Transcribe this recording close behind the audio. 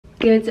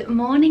Good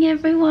morning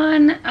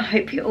everyone, I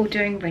hope you're all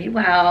doing really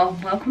well.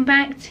 Welcome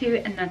back to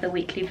another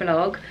weekly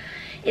vlog.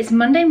 It's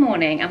Monday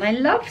morning and I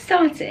love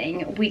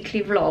starting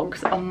weekly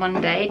vlogs on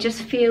Monday. It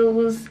just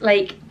feels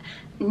like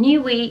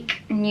new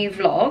week, new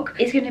vlog.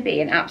 It's going to be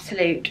an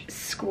absolute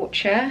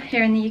scorcher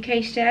here in the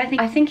UK today.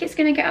 I think it's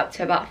going to get up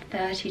to about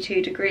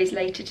 32 degrees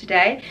later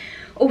today.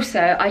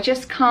 Also, I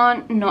just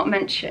can't not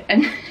mention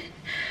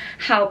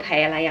how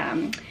pale I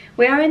am.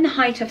 We are in the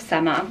height of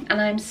summer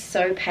and I'm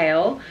so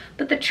pale,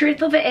 but the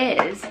truth of it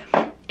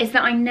is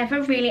that I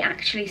never really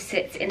actually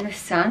sit in the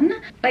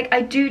sun. Like,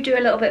 I do a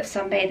little bit of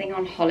sunbathing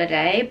on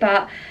holiday,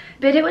 but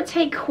it would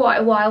take quite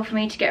a while for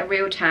me to get a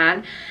real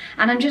tan,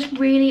 and I'm just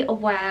really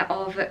aware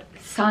of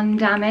sun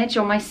damage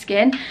on my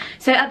skin.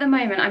 So at the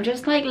moment I'm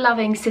just like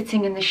loving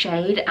sitting in the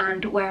shade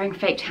and wearing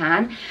fake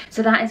tan,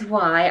 so that is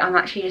why I'm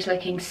actually just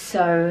looking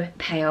so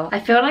pale. I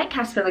feel like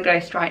Casper the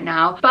Ghost right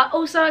now, but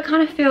also I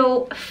kind of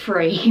feel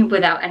free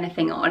without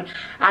anything on,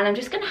 and I'm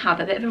just gonna have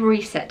a bit of a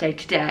reset day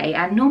today.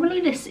 And normally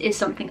this is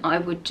something I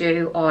would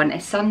do on a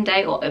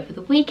Sunday or over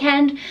the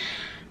weekend,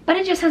 but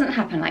it just hasn't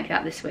happened like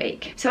that this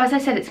week. So as I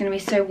said, it's going to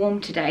be so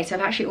warm today, so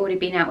I've actually already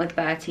been out with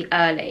Bertie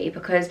early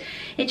because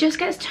it just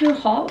gets too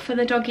hot for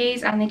the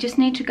doggies and they just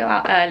need to go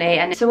out early.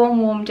 And so on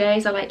warm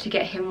days I like to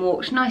get him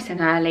walked nice and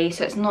early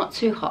so it's not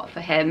too hot for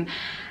him,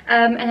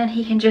 and then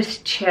he can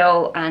just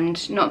chill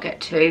and not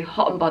get too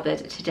hot and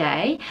bothered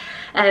today.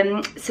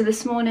 So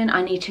this morning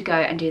I need to go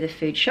and do the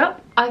food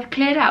shop. I've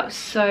cleared out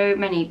so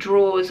many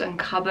drawers and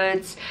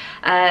cupboards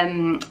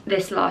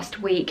this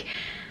last week.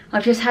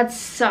 I've just had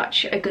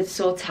such a good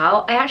sort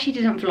out. I actually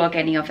didn't vlog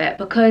any of it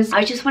because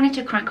I just wanted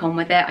to crack on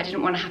with it. I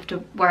didn't want to have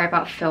to worry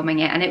about filming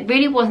it, and it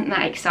really wasn't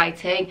that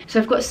exciting.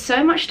 So I've got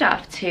so much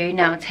stuff to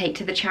now take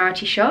to the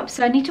charity shop,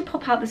 so I need to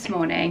pop out this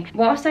morning.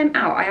 Whilst I'm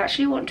out, I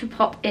actually want to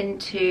pop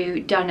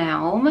into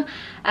Dunelm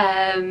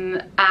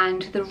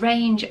and the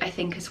Range, I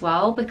think, as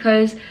well,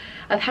 because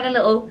I've had a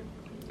little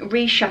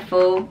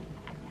reshuffle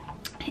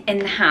in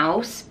the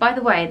house. By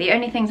the way, the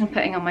only things I'm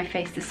putting on my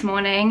face this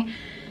morning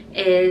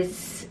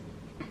is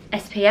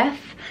SPF,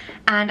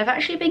 and I've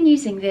actually been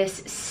using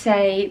this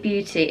Say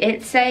Beauty.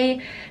 It's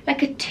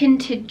like a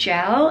tinted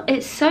gel.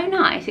 It's so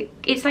nice.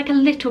 It's like a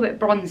little bit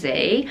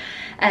bronzy,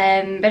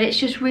 but it's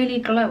just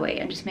really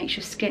glowy and just makes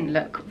your skin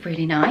look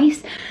really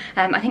nice.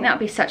 I think that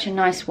would be such a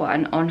nice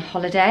one on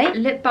holiday.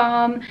 Lip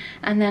balm,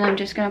 and then I'm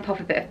just going to pop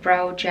a bit of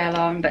brow gel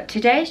on. But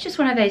today is just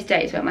one of those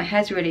days where my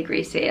hair's really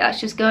greasy. That's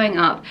just going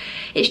up.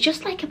 It's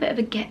just like a bit of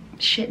a get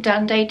shit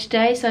done day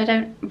today, so I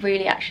don't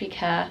really actually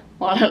care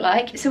what I look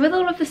like. So with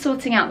all of the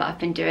sorting out that I've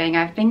been doing,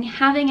 I've been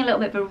having a little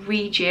bit of a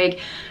rejig,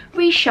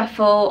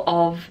 reshuffle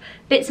of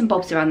bits and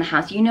bobs around the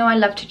house. You know I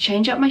love to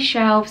change up my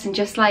shelves and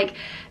just like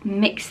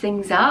mix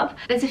things up.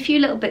 There's a few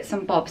little bits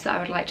and bobs that I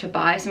would like to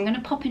buy, so I'm going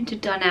to pop into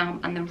Dunelm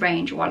and the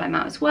Range while I'm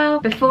out as well.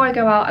 Before I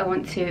go out, I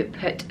want to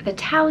put the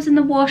towels in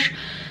the wash,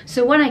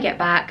 so when I get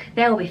back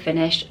they'll be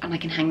finished and I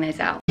can hang those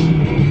out. Do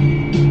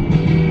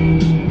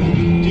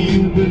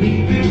you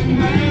believe in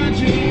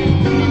magic?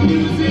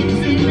 Music's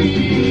in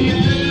the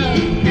air.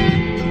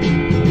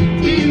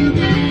 Do you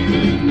believe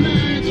in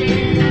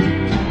magic?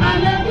 I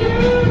love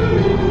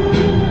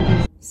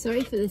you.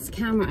 Sorry for this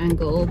camera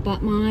angle,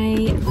 but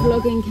my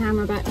vlogging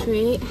camera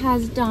battery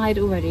has died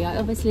already. I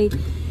obviously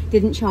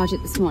didn't charge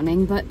it this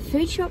morning, but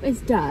food shop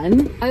is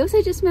done. I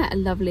also just met a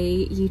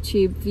lovely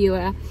YouTube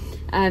viewer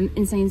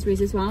in Sainsbury's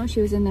as well.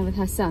 She was in there with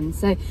her son,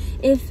 so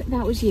if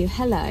that was you,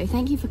 hello,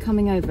 thank you for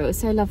coming over. It was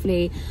so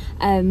lovely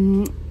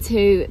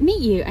to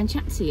meet you and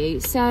chat to you.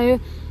 So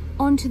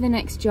on to the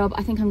next job.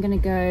 I think I'm gonna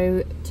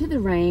go to the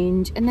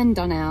Range and then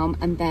Dunelm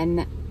and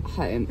then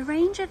home. The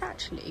Range have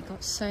actually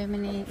got so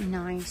many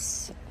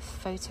nice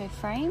photo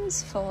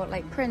frames for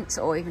like prints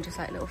or even just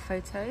like little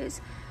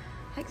photos.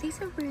 Like,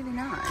 these are really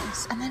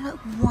nice, and they're like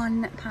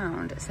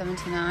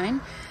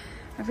 £1.79.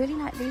 I really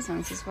like these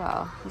ones as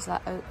well, these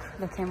like oak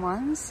looking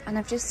ones. And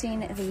I've just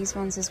seen these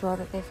ones as well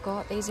that they've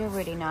got. These are a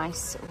really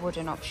nice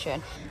wooden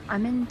option.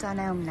 I'm in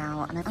Dunelm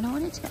now, and I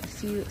wanted to get a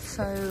few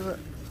faux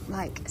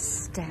like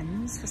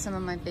stems for some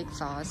of my big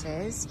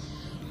vases.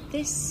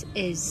 This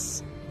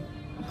is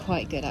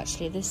quite good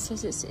actually. This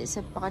says it's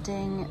a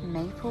budding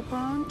maple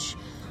branch.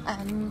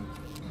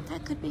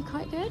 That could be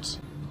quite good.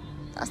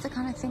 That's the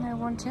kind of thing I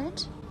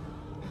wanted.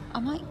 I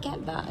might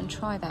get that and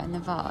try that in the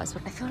vase.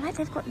 But I feel like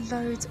they've got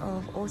loads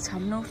of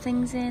autumnal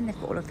things in. They've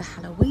got all of the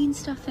Halloween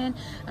stuff in,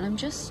 and I'm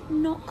just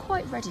not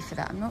quite ready for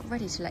that. I'm not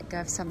ready to let go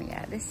of summer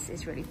yet. This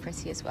is really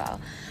pretty as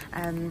well.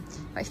 But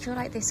I feel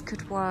like this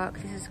could work.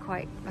 This is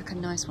quite like a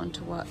nice one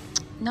to work.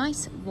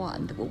 Nice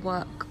one that will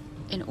work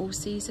in all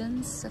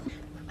seasons.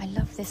 I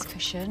love this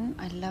cushion.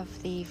 I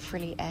love the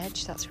frilly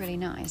edge. That's really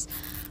nice.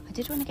 I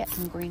did want to get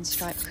some green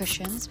striped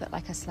cushions, but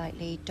like a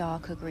slightly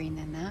darker green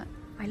than that.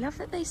 I love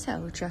that they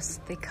sell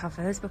just the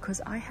covers,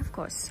 because I have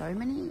got so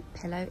many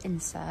pillow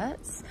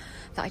inserts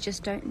that I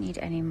just don't need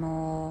any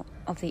more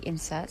of the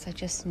inserts. I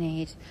just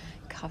need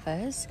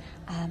covers.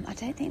 I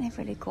don't think they've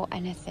really got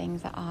anything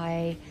that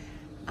I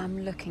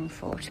am looking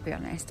for, to be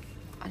honest.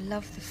 I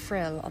love the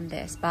frill on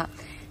this, but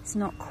it's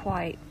not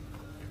quite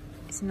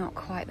It's not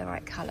quite the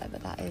right colour,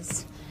 but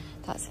that's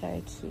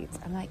very cute.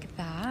 I like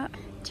that.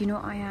 Do you know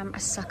what I am a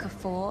sucker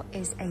for?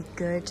 Is a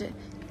good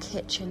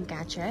kitchen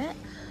gadget.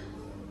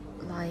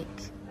 Like,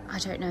 I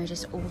don't know,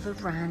 just all the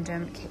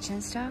random kitchen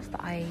stuff,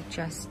 but I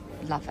just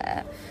love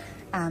it.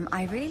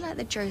 I really like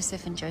the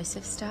Joseph and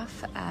Joseph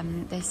stuff.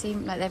 They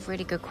seem like they're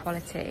really good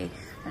quality.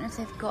 I don't know if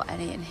they've got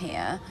any in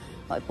here.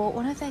 But I bought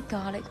one of their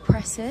garlic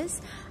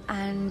presses,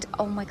 and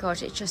oh my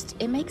god,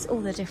 it makes all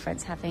the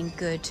difference having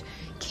good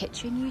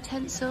kitchen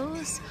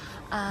utensils.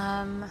 No,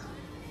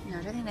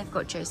 I don't think they've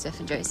got Joseph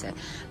and Joseph,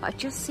 but I've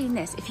just seen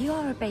this. If you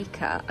are a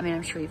baker, I mean,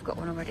 I'm sure you've got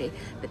one already,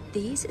 but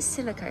these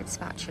silicone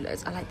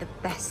spatulas are like the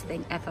best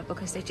thing ever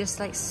because they just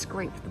like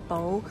scrape the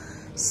bowl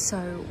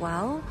so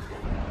well.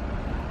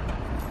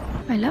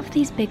 I love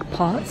these big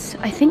pots.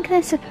 I think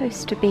they're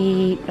supposed to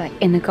be like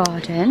in the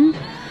garden,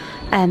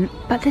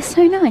 but they're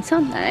so nice,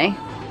 aren't they?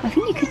 I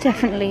think you could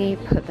definitely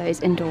put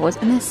those indoors,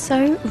 and they're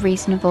so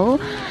reasonable.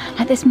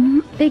 Like this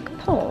big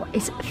pot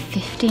is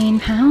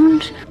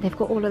 £15. They've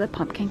got all of the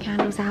pumpkin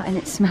candles out, and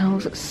it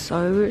smells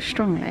so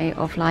strongly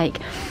of like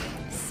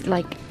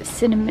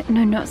cinnamon,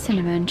 no, not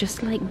cinnamon,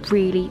 just like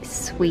really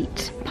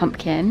sweet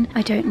pumpkin.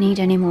 I don't need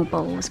any more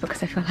bowls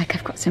because I feel like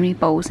I've got so many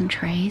bowls and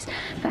trays.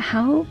 But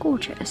how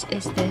gorgeous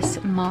is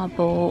this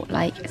marble,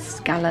 like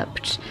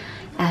scalloped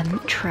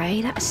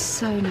tray? That is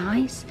so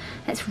nice.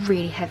 That's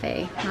really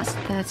heavy. That's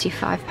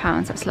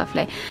 £35. That's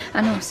lovely.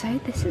 And also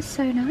this is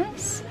so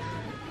nice,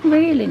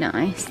 really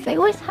nice. They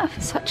always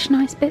have such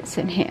nice bits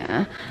in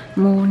here,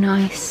 more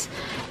nice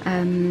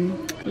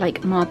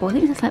like marble. I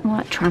think it's like more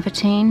like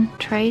travertine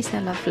trays.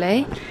 They're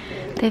lovely.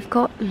 They've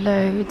got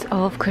loads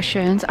of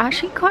cushions,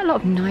 actually quite a lot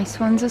of nice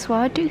ones as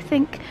well. I do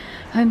think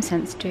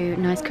HomeSense do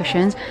nice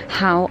cushions.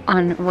 How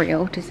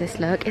unreal does this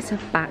look? It's a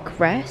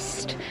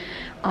backrest.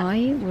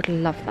 I would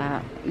love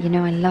that. You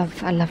know, I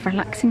love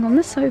relaxing on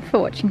the sofa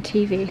watching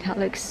TV. That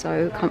looks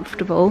so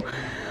comfortable.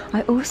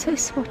 I also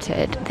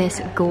spotted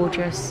this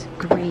gorgeous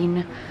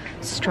green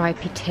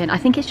stripy tin. I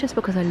think it's just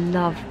because I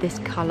love this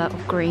colour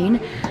of green.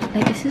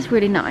 Like, this is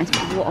really nice,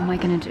 but what am I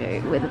going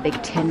to do with a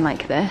big tin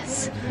like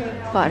this?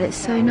 But it's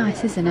so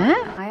nice, isn't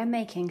it? I am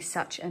making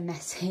such a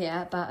mess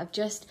here, but I've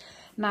just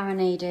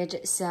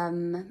marinated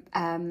some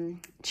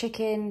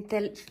chicken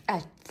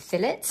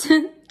fillets,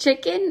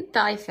 chicken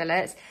thigh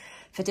fillets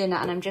for dinner,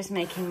 and I'm just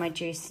making my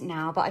juice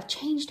now, but I've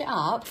changed it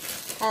up.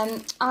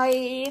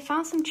 I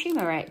found some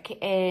turmeric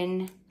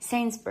in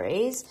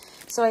Sainsbury's,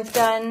 so I've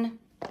done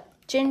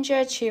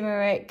ginger,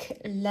 turmeric,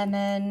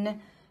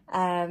 lemon,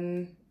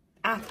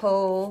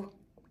 apple.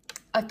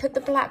 I put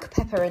the black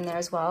pepper in there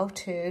as well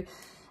to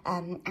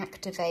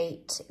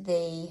activate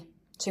the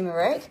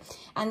turmeric,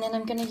 and then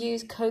I'm going to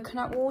use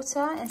coconut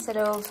water instead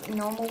of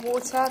normal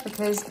water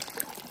because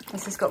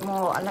this has got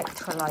more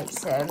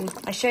electrolytes in.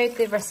 I showed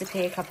the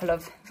recipe a couple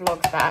of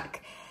vlogs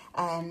back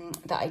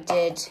that I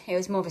did. It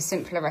was more of a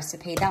simpler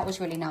recipe. That was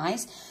really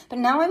nice. But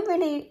now I'm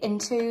really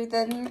into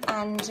them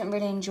and I'm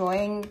really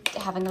enjoying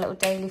having a little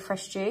daily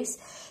fresh juice.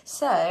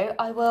 So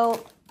I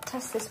will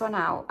test this one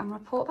out and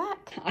report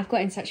back. I've got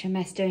in such a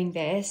mess doing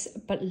this,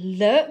 but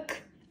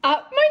look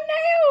at my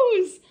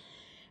nails.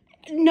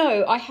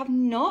 No, I have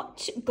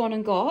not gone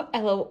and got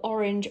a little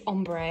orange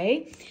ombre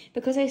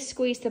because I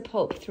squeezed the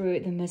pulp through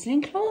the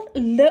muslin cloth.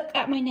 Look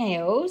at my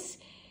nails.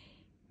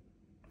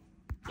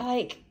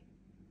 Like,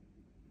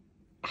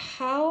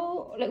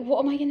 how, like,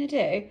 what am I going to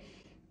do?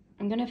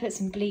 I'm going to put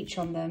some bleach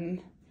on them.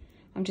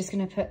 I'm just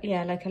going to put,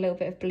 yeah, like a little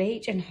bit of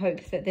bleach and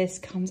hope that this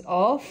comes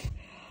off.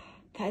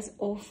 That is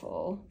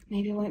awful.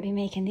 Maybe I won't be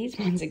making these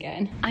ones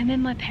again. I'm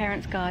in my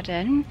parents'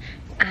 garden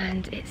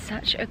and it's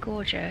such a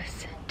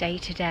gorgeous day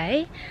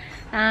today.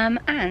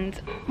 And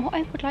what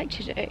I would like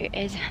to do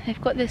is, they've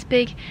got this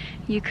big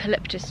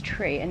eucalyptus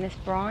tree and this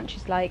branch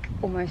is like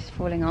almost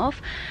falling off.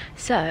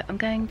 So I'm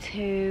going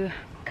to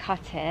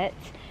cut it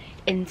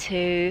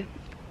into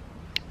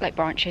like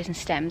branches and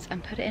stems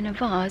and put it in a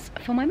vase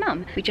for my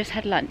mum. We just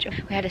had lunch.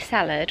 We had a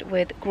salad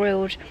with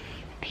grilled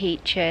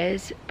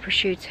peaches,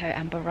 prosciutto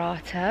and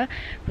burrata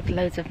with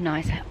loads of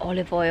nice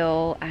olive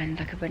oil and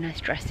like a really nice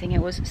dressing.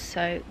 It was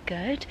so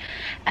good.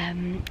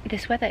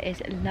 This weather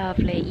is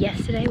lovely.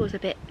 Yesterday was a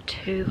bit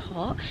too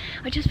hot.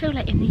 I just feel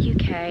like in the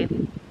UK,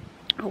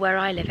 or where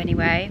I live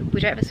anyway, we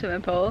don't have a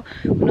swimming pool.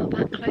 We're not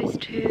that close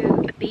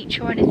to a beach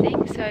or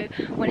anything, so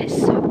when it's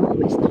so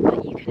warm, it's not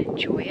like you can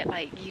enjoy it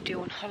like you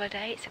do on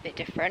holiday. It's a bit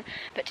different.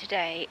 But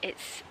today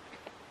it's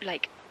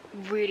like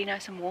really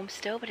nice and warm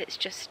still, but it's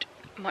just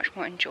much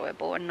more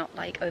enjoyable and not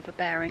like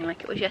overbearing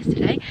like it was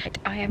yesterday.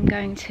 I am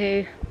going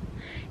to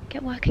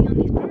get working on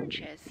these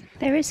branches.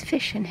 There is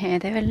fish in here.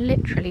 They were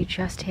literally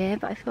just here,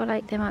 but I feel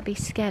like they might be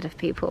scared of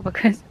people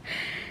because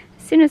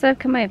as soon as I've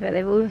come over,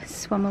 they've all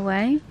swum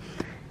away.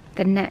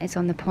 The net is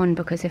on the pond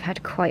because they've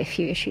had quite a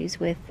few issues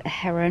with a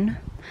heron.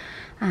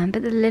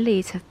 But the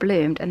lilies have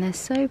bloomed and they're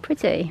so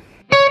pretty.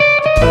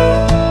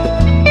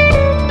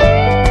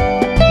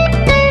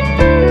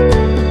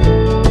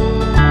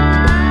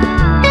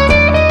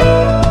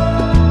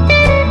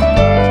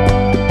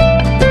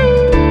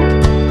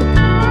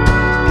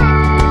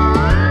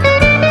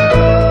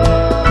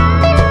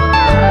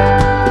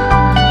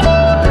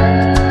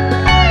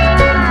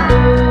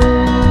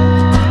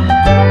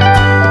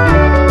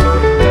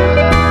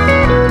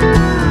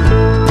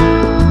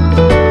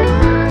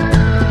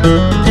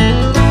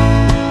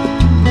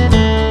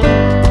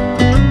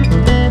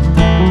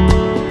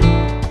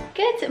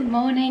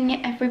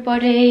 morning,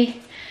 everybody.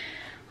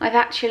 I've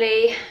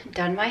actually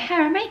done my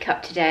hair and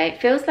makeup today. It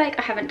feels like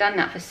I haven't done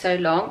that for so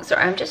long.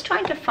 Sorry, I'm just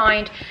trying to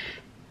find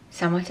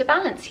somewhere to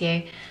balance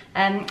you.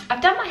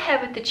 I've done my hair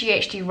with the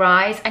GHD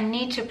Rise. I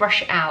need to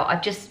brush it out.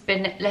 I've just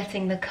been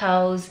letting the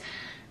curls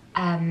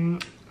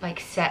like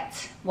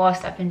set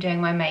whilst I've been doing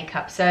my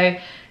makeup. So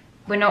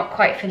we're not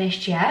quite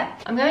finished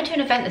yet. I'm going to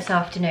an event this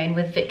afternoon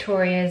with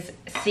Victoria's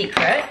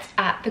Secret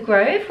at the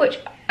Grove, which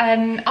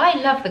I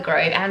love the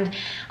Grove, and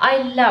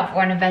I love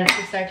when events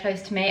are so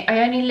close to me.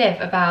 I only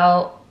live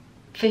about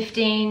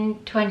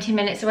 15-20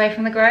 minutes away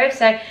from the Grove,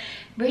 so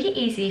really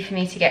easy for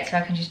me to get to.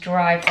 I can just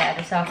drive there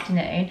this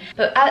afternoon.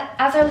 But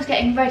as I was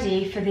getting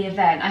ready for the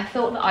event, I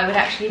thought that I would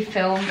actually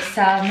film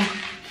some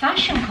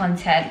fashion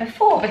content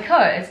before,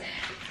 because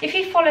if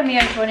you follow me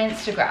over on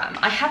Instagram,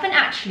 I haven't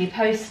actually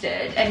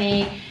posted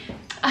any.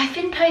 I've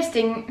been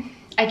posting,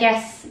 I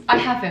guess I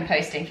have been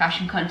posting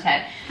fashion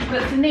content,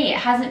 but for me it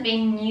hasn't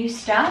been new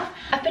stuff.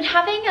 I've been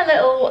having a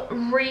little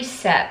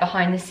reset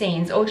behind the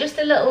scenes, or just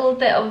a little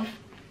bit of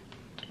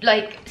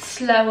like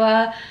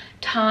slower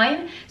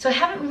time. So I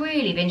haven't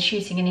really been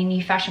shooting any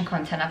new fashion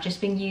content. I've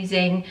just been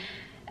using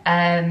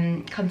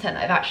content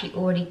that I've actually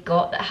already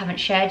got that I haven't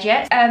shared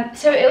yet.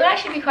 So it would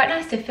actually be quite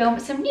nice to film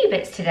some new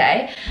bits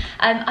today.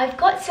 I've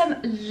got some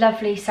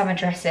lovely summer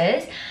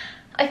dresses.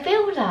 I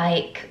feel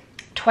like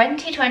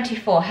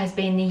 2024 has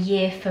been the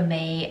year for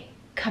me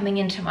coming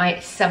into my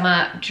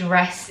summer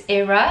dress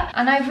era,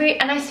 and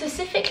I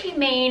specifically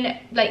mean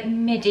like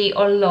midi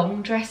or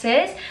long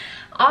dresses.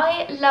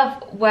 I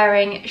love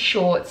wearing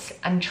shorts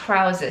and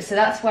trousers, so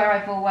that's where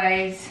I've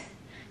always...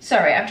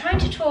 Sorry, I'm trying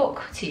to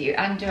talk to you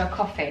and do a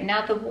coffee.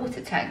 Now the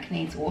water tank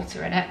needs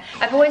water in it.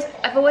 I've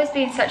always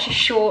been such a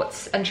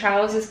shorts and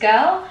trousers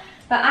girl,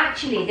 but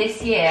actually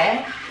this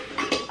year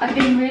I've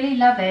been really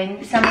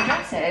loving summer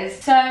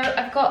dresses. So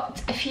I've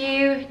got a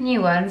few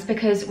new ones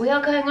because we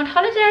are going on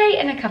holiday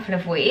in a couple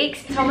of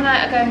weeks. Tom and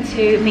I are going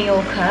to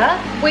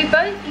Mallorca. We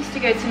both used to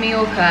go to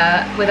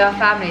Mallorca with our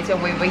families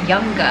when we were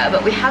younger,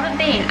 but we haven't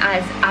been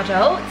as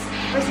adults.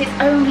 Obviously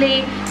it's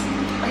only,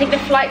 I think the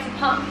flight's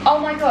apart. Oh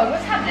my God,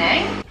 what's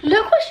happening?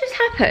 Look what's just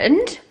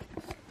happened.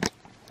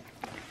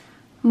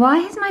 Why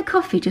has my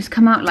coffee just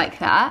come out like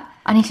that?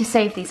 I need to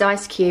save these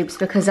ice cubes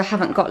because I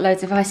haven't got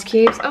loads of ice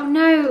cubes. Oh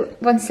no,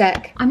 one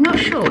sec. I'm not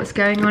sure what's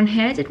going on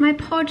here. Did my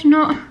pod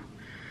not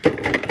go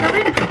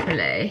in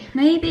properly?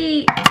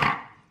 Maybe,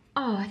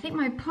 oh, I think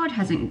my pod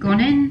hasn't gone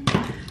in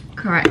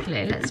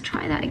correctly. Let's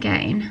try that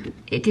again.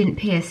 It didn't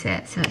pierce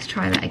it, so let's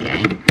try that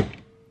again.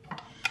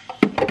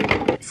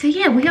 So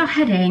yeah, we are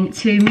heading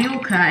to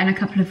Mallorca in a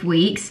couple of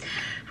weeks,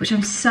 which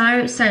I'm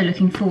so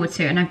looking forward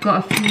to, and I've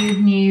got a few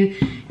new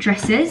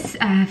dresses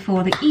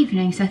for the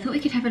evening, so I thought we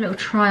could have a little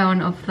try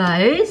on of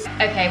those.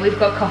 Okay, we've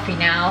got coffee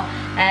now,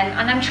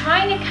 and I'm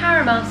trying a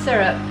caramel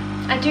syrup.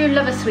 I do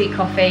love a sweet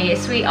coffee. A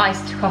sweet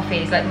iced coffee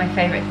is like my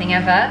favourite thing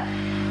ever.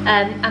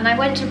 And I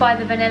went to buy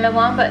the vanilla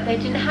one, but they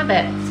didn't have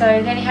it, so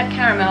they only had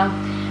caramel.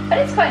 But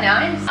it's quite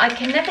nice. I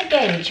can never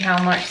gauge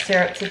how much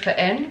syrup to put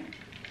in.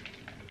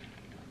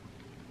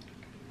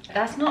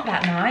 That's not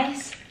that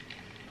nice.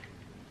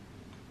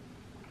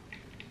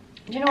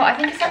 Do you know what? I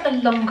think it's like the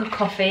longer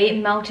coffee.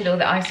 It melted all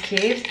the ice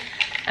cubes.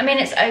 I mean,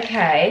 it's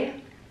okay,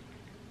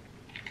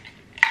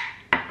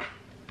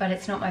 but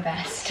it's not my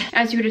best.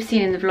 As you would have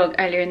seen in the vlog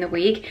earlier in the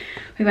week,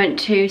 we went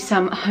to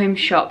some home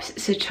shops.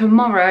 So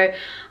tomorrow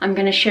I'm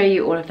going to show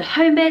you all of the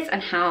home bits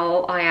and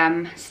how I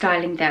am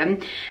styling them.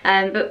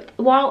 But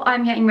while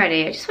I'm getting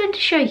ready, I just wanted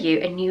to show you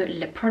a new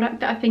lip product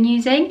that I've been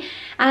using.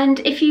 And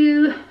if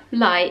you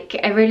like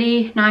a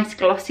really nice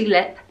glossy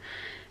lip,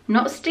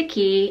 not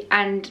sticky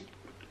and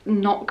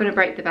not gonna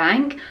break the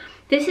bank,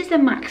 this is the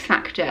Max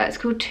Factor. It's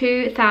called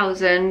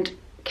 2000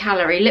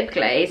 calorie lip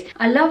glaze.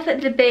 I love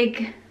that the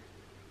big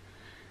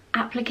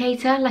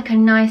applicator, like a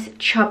nice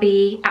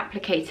chubby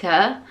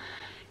applicator,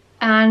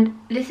 and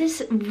this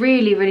is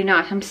really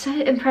nice. I'm so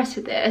impressed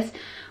with this.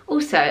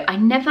 Also, I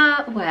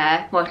never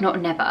wear, well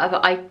not never,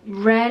 but I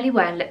rarely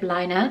wear lip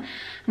liner,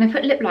 and I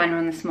put lip liner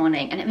on this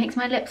morning and it makes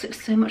my lips look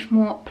so much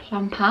more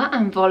plumper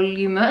and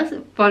voluminous.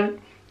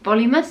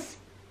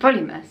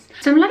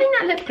 So I'm loving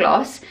that lip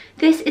gloss.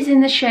 This is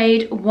in the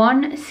shade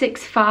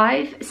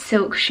 165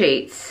 Silk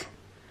Sheets.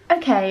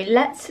 Okay,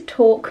 let's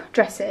talk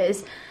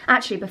dresses.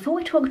 Actually, before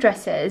we talk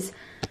dresses,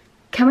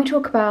 can we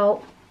talk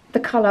about the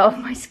colour of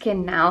my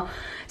skin now?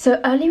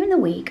 So earlier in the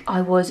week,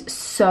 I was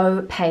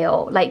so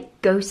pale, like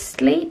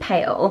ghostly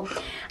pale,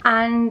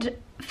 and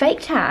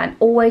fake tan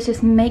always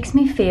just makes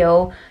me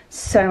feel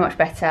so much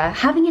better.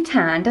 Having a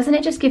tan, doesn't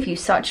it just give you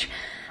such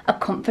a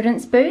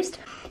confidence boost?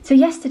 So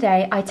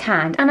yesterday I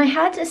tanned, and I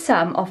had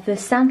some of the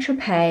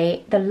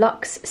Saint-Tropez, the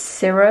Luxe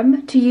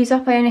Serum to use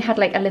up. I only had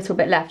like a little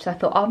bit left, so I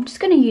thought, oh, I'm just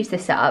going to use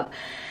this up.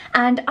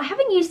 And I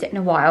haven't used it in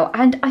a while,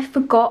 and I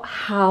forgot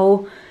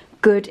how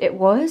good it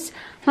was.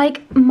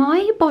 Like,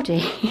 my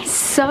body is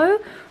so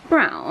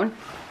brown.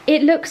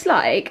 It looks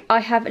like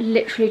I have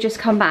literally just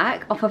come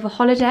back off of a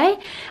holiday,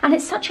 and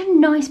it's such a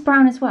nice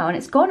brown as well, and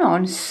it's gone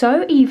on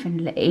so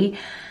evenly.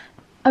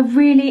 I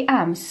really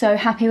am so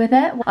happy with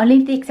it. I'll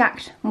leave the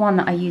exact one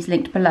that I use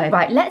linked below.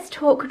 Right, let's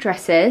talk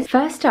dresses.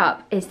 First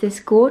up is this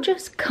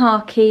gorgeous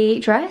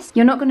khaki dress.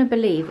 You're not going to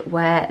believe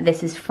where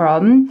this is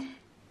from.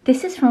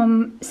 This is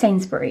from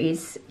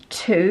Sainsbury's.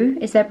 TU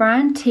is their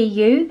brand,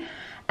 TU.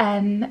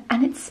 And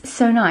it's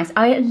so nice.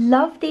 I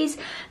love these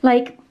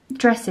like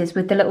dresses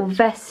with the little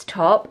vest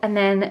top and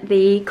then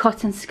the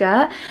cotton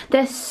skirt.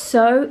 They're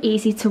so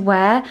easy to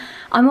wear.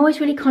 I'm always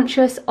really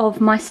conscious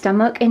of my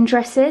stomach in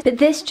dresses, but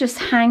this just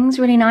hangs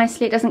really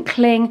nicely. It doesn't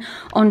cling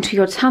onto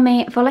your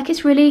tummy. I feel like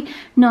it's really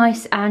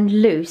nice and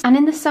loose. And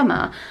in the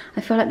summer, I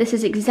feel like this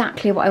is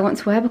exactly what I want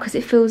to wear because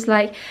it feels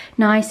like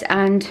nice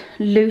and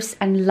loose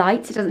and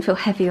light. It doesn't feel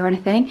heavy or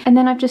anything. And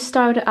then I've just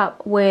styled it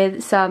up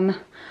with some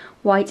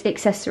white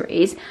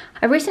accessories.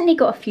 I recently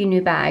got a few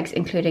new bags,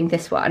 including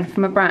this one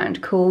from a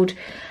brand called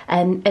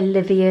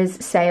Olivia's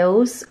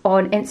Sales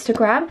on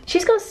Instagram.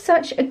 She's got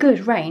such a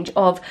good range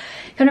of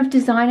kind of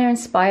designer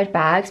inspired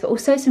bags, but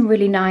also some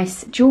really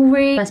nice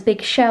jewellery, nice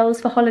big shells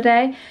for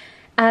holiday.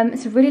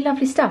 It's really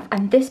lovely stuff,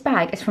 and this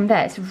bag is from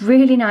there. It's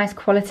really nice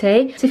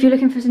quality. So if you're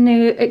looking for some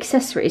new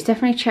accessories,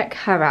 definitely check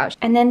her out.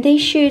 And then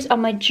these shoes are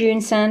my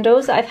June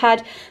sandals that I've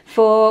had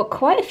for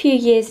quite a few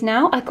years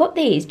now. I got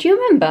these, do you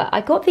remember?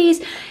 I got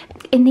these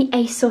in the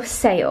ASOS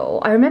sale.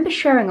 I remember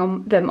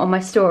sharing them on my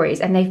stories,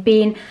 and they've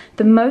been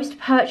the most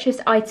purchased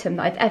item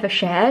that I've ever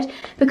shared,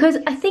 because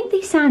I think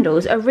these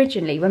sandals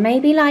originally were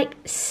maybe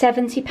like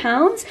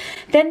 £70.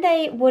 Then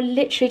they were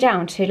literally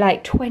down to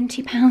like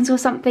 £20 or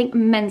something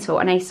mental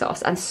on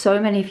ASOS, and so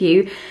many of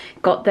you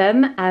got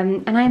them,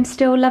 and I am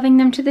still loving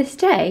them to this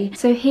day.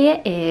 So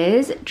here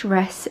is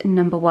dress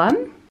number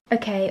one.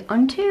 Okay,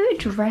 on to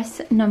dress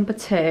number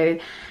two.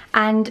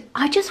 And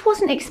I just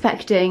wasn't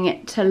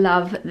expecting to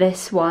love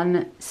this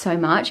one so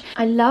much.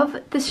 I love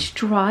the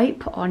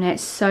stripe on it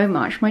so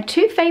much. My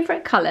two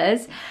favourite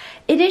colours.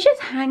 It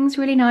just hangs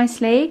really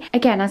nicely.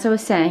 Again, as I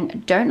was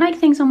saying, don't like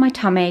things on my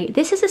tummy.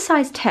 This is a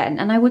size 10,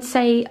 and I would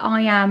say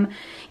I am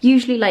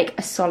usually like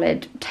a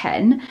solid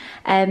 10.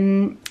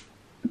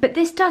 But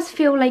this does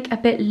feel like a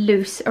bit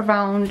loose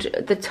around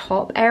the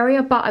top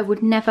area, but I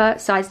would never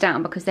size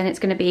down because then it's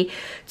going to be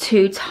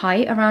too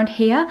tight around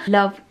here.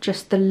 Love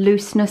just the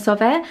looseness of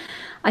it.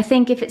 I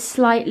think if it's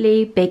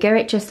slightly bigger,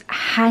 it just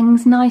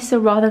hangs nicer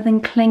rather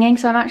than clinging.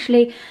 So I'm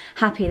actually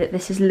happy that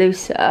this is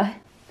looser.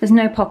 There's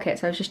no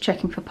pockets, I was just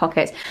checking for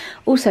pockets.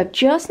 Also,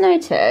 just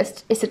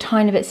noticed it's a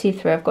tiny bit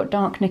see-through. I've got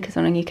dark knickers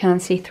on and you can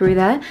see through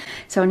there.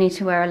 So I need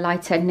to wear a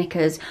lighter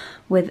knickers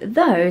with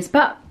those.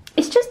 But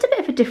it's just a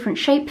bit of a different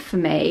shape for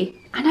me,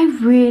 and I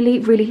really,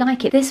 really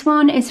like it. This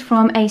one is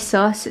from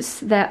ASOS, it's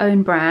their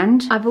own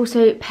brand. I've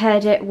also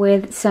paired it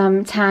with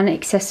some tan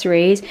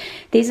accessories.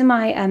 These are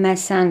my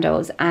Hermes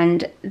sandals,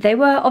 and they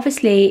were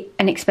obviously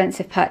an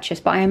expensive purchase,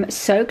 but I am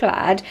so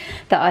glad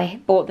that I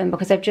bought them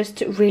because I've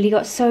just really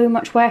got so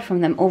much wear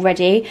from them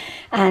already,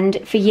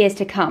 and for years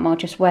to come I'll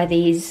just wear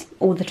these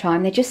all the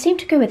time. They just seem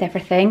to go with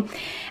everything.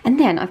 And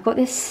then I've got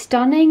this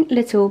stunning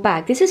little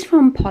bag. This is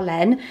from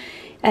Pollen.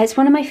 It's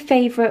one of my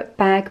favourite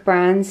bag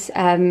brands.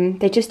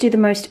 They just do the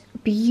most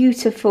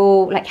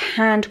beautiful, like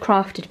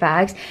handcrafted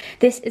bags.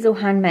 This is all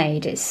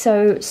handmade. It's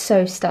so,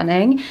 so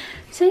stunning.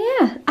 So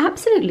yeah,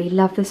 absolutely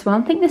love this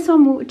one. I think this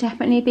one will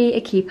definitely be a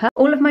keeper.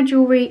 All of my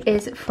jewellery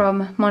is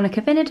from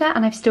Monica Vinader,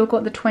 and I've still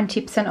got the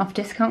 20% off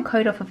discount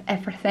code off of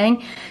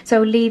everything. So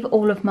I'll leave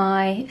all of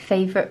my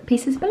favourite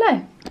pieces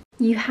below.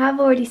 You have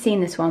already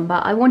seen this one,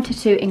 but I wanted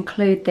to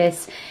include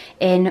this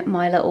in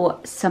my little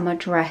summer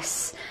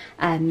dress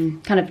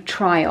kind of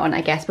try on,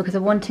 I guess, because I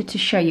wanted to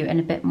show you in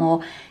a bit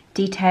more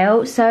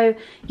detail. So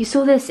you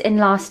saw this in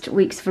last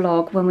week's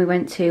vlog when we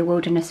went to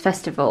Wilderness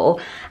Festival,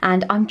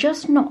 and I'm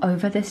just not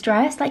over this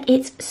dress. Like,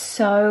 it's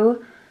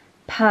so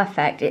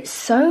perfect. It's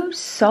so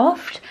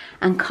soft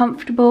and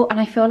comfortable, and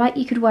I feel like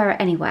you could wear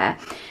it anywhere.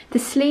 The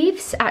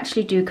sleeves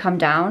actually do come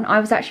down. I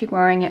was actually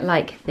wearing it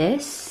like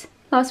this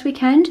last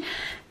weekend.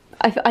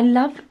 I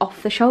love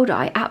off the shoulder.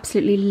 I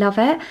absolutely love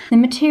it. The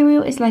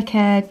material is like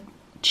a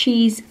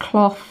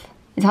cheesecloth.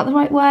 Is that the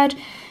right word?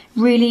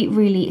 Really,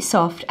 really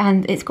soft,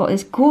 and it's got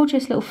this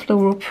gorgeous little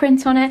floral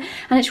print on it,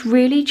 and it's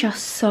really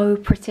just so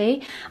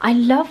pretty. I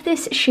love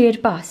this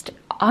sheared bust.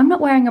 I'm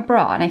not wearing a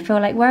bra, and I feel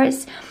like where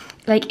it's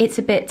like it's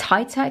a bit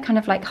tighter, it kind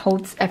of like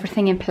holds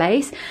everything in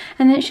place,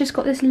 and then it's just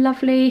got this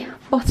lovely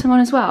bottom on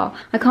as well.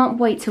 I can't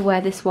wait to wear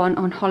this one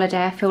on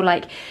holiday. I feel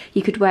like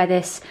you could wear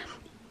this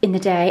in the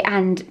day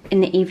and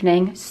in the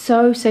evening.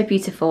 So, so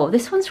beautiful.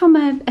 This one's from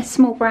a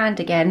small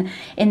brand again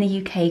in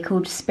the UK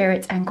called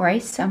Spirit and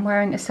Grace. I'm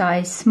wearing a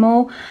size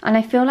small, and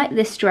I feel like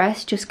this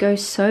dress just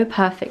goes so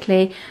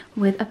perfectly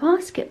with a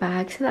basket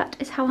bag. So that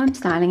is how I'm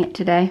styling it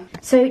today.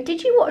 So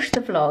did you watch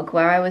the vlog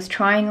where I was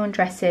trying on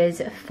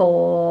dresses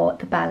for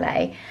the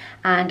ballet?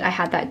 And I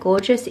had that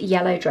gorgeous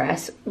yellow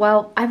dress.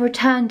 Well, I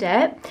returned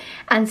it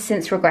and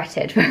since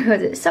regretted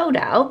because it's sold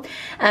out.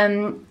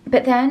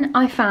 But then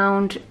I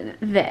found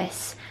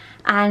this,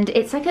 and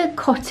it's like a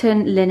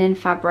cotton linen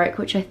fabric,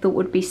 which I thought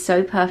would be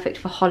so perfect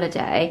for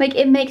holiday. Like,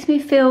 it makes me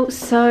feel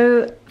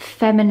so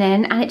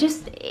feminine, and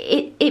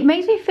it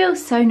makes me feel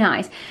so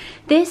nice.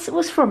 This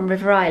was from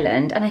River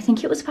Island, and I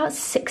think it was about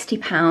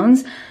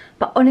 £60.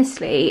 But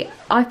honestly,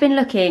 I've been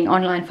looking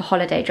online for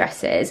holiday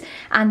dresses,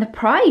 and the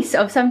price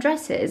of some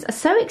dresses are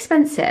so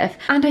expensive.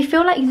 And I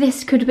feel like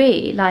this could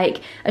be like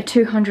a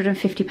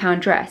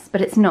 £250 dress, but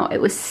it's not.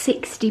 It was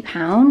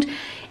 £60.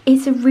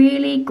 It's a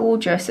really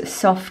gorgeous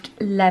soft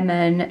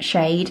lemon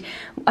shade,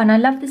 and I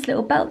love this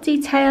little belt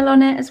detail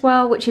on it as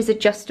well, which is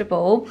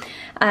adjustable.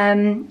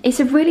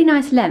 It's a really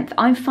nice length.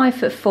 I'm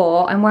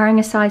 5'4". I'm wearing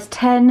a size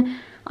 10.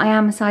 I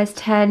am a size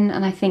 10,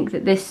 and I think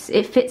that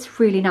it fits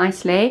really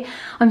nicely.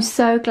 I'm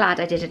so glad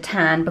I did a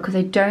tan, because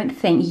I don't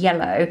think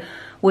yellow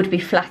would be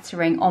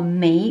flattering on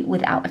me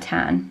without a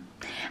tan.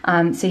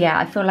 So yeah,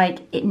 I feel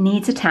like it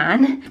needs a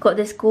tan. Got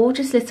this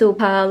gorgeous little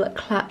pearl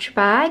clutch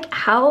bag.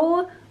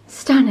 How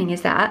stunning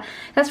is that?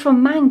 That's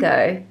from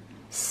Mango.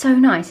 So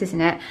nice, isn't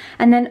it?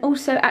 And then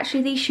also,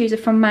 actually, these shoes are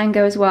from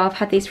Mango as well. I've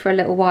had these for a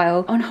little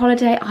while. On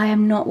holiday, I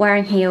am not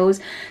wearing heels,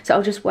 so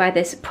I'll just wear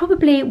this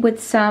probably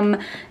with some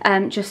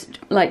just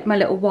like my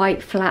little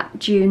white flat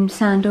Dune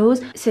sandals.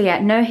 So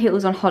yeah, no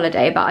heels on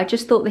holiday, but I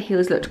just thought the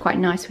heels looked quite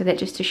nice with it,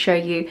 just to show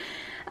you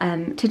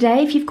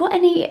today. If you've got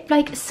any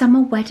like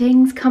summer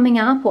weddings coming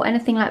up or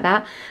anything like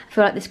that, I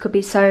feel like this could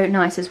be so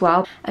nice as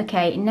well.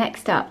 Okay,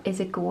 next up is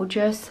a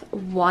gorgeous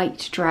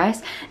white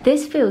dress.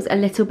 This feels a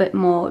little bit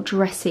more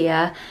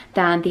dressier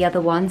than the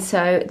other one,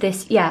 so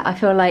this, yeah, I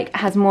feel like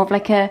has more of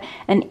like an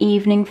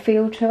evening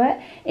feel to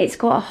it. It's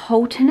got a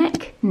halter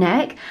neck,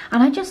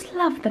 and I just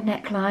love the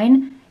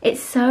neckline. It's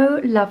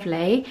so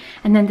lovely.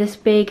 And then this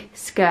big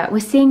skirt. We're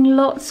seeing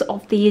lots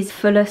of these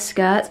fuller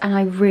skirts, and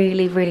I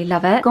really, really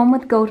love it. Gone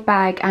with gold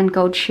bag and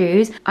gold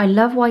shoes. I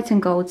love white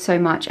and gold so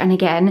much. And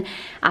again,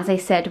 as I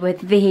said with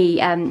the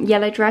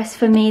yellow dress,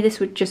 for me, this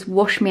would just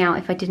wash me out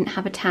if I didn't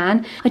have a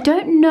tan. I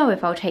don't know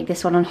if I'll take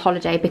this one on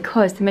holiday,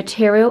 because the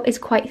material is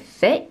quite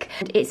thick.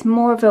 It's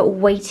more of a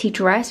weighty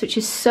dress, which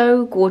is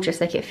so gorgeous.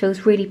 Like, it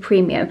feels really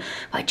premium.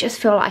 But I just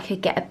feel like I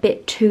could get a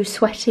bit too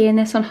sweaty in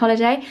this on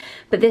holiday.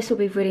 But this will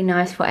be really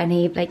nice for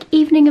any like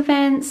evening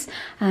events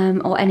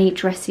or any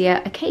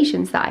dressier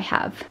occasions that I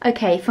have.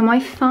 Okay, for my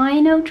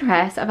final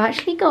dress, I've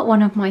actually got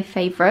one of my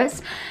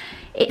favorites.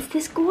 It's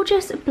this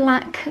gorgeous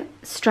black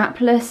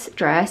strapless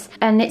dress,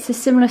 and it's a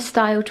similar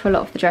style to a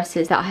lot of the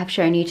dresses that I have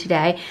shown you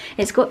today.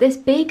 It's got this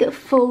big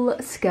full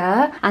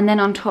skirt, and then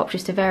on top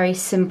just a very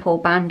simple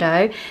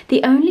bandeau.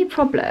 The only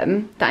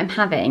problem that I'm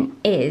having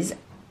is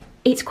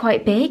it's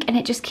quite big, and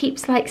it just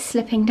keeps like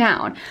slipping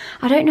down.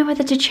 I don't know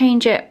whether to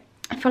change it.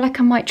 I feel like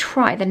I might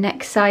try the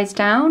next size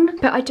down,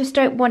 but I just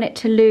don't want it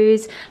to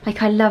lose.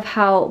 Like, I love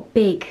how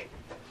big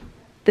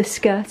the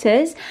skirt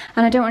is,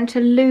 and I don't want to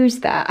lose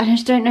that. I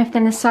just don't know if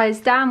then the size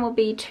down will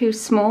be too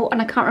small,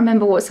 and I can't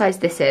remember what size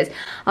this is.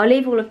 I'll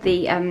leave all of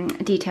the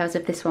details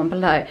of this one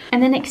below.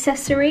 And then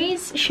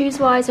accessories, shoes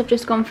wise, I've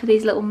just gone for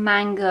these little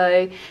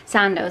Mango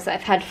sandals that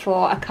I've had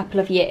for a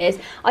couple of years.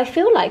 I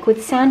feel like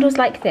with sandals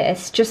like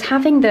this, just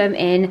having them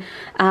in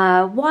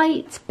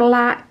white,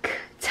 black,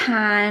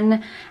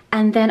 tan,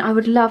 and then I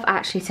would love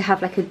actually to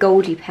have like a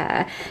goldy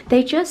pair.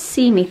 They just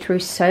see me through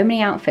so many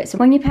outfits.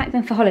 When you pack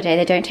them for holiday,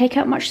 they don't take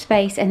up much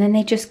space, and then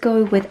they just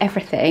go with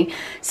everything.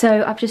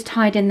 So I've just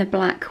tied in the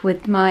black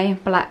with my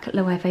black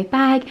Loewe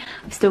bag.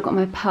 I've still got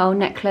my pearl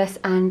necklace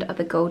and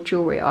other gold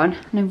jewellery on,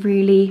 and I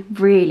really,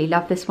 really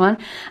love this one.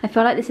 I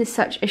feel like this is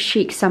such a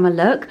chic summer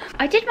look.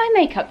 I did my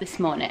makeup this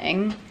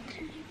morning,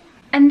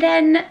 and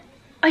then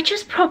I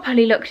just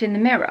properly looked in the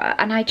mirror,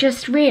 and I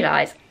just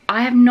realised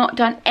I have not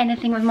done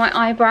anything with my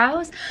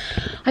eyebrows.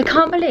 I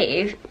can't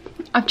believe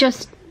I've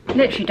just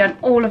literally done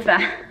all of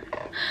that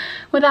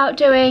without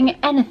doing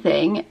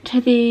anything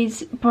to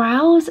these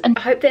brows. And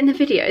I hope that in the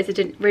videos I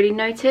didn't really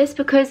notice,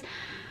 because,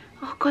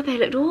 oh God, they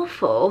looked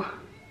awful.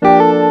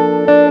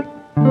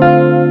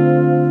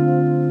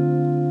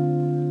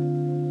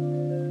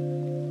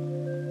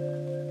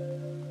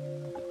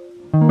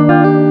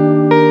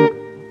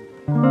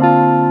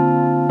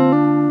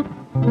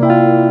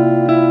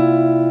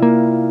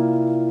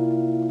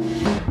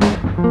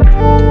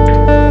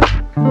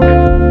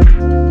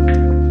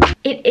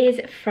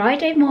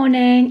 Friday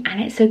morning,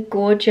 and it's a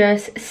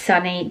gorgeous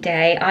sunny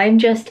day. I'm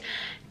just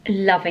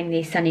loving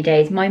these sunny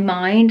days. My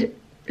mind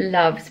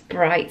loves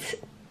bright,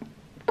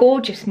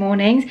 gorgeous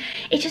mornings.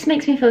 It just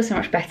makes me feel so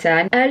much better.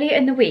 And earlier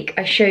in the week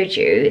I showed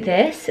you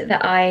this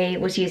that I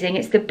was using.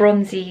 It's the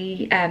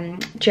bronzy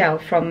gel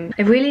from,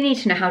 I really need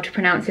to know how to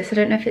pronounce this. I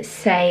don't know if it's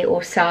Say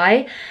or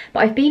Sai, but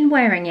I've been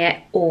wearing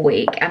it all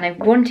week, and I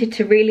wanted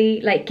to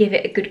really like give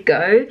it a good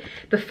go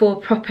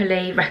before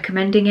properly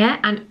recommending it.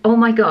 And oh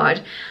my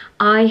God,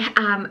 I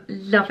am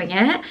loving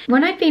it.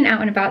 When I've been out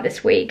and about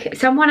this week,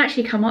 someone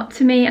actually come up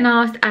to me and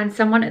asked, and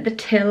someone at the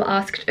till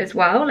asked as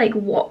well, like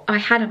what I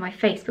had on my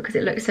face because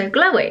it looked so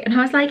glowy. And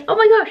I was like, oh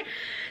my gosh.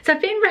 So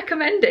I've been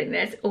recommending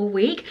this all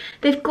week.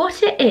 They've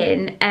got it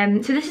in,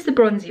 so this is the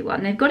bronzy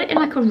one. They've got it in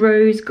like a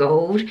rose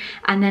gold,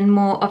 and then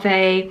more of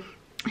a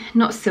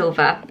not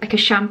silver, like a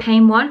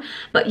champagne one,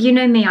 but you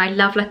know me, I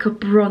love like a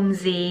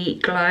bronzy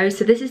glow.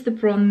 So this is the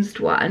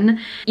bronzed one.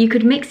 You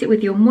could mix it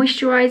with your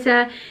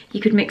moisturizer, you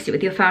could mix it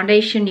with your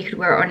foundation, you could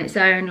wear it on its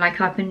own like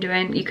I've been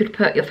doing, you could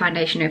put your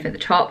foundation over the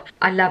top.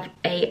 I love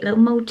a little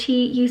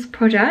multi-use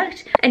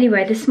product.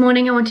 Anyway, this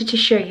morning I wanted to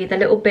show you the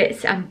little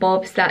bits and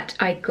bobs that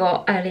I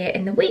got earlier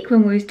in the week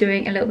when we was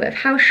doing a little bit of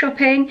house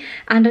shopping,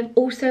 and I've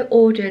also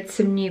ordered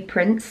some new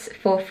prints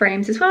for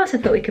frames as well, so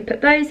I thought we could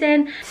put those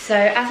in. So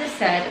as I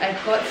said,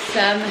 I've got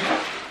some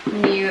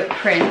new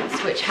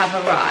prints which have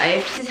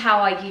arrived. This is how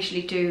I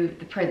usually do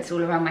the prints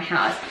all around my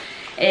house,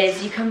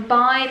 is you can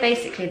buy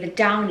basically the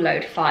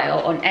download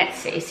file on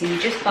Etsy. So you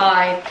just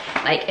buy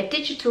like a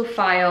digital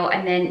file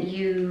and then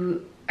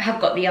you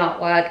have got the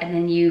artwork and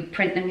then you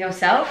print them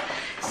yourself.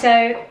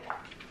 So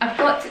I've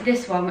got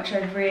this one which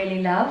I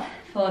really love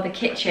for the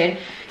kitchen.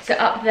 So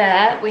up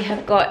there we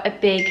have got a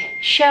big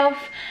shelf,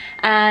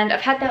 and I've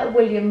had that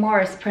William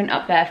Morris print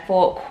up there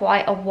for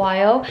quite a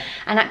while,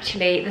 and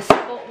actually the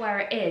spot where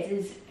it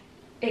is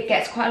it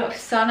gets quite a lot of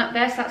sun up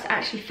there, so that's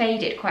actually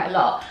faded quite a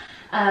lot.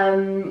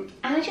 And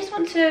I just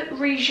want to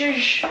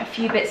rejudge a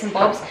few bits and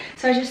bobs,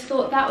 so I just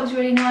thought that was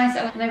really nice,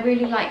 and I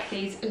really like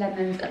these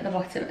lemons at the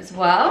bottom as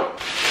well.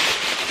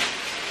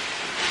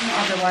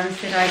 What other ones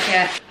did I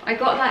get? I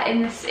got that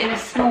in a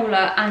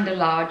smaller and a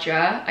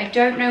larger. I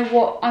don't know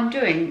what I'm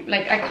doing.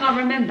 Like, I can't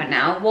remember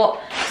now what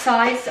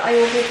size I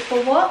ordered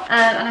for what.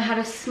 And I had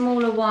a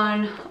smaller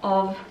one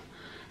of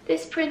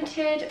this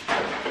printed.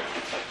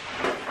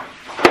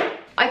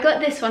 I got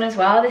this one as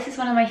well. This is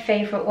one of my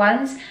favourite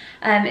ones.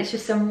 It's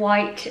just some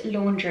white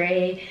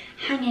laundry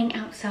hanging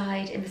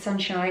outside in the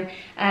sunshine,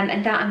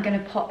 and that I'm going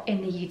to pop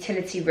in the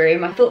utility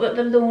room. I thought that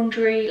the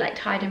laundry like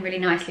tied in really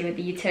nicely with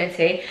the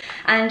utility,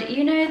 and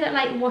you know that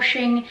like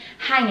washing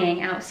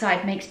hanging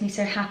outside makes me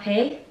so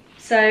happy,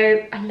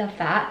 so I love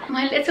that.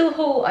 My little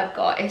haul I've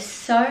got is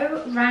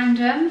so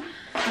random.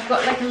 I've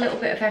got like a little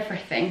bit of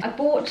everything. I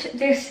bought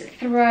this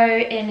throw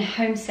in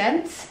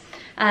HomeSense.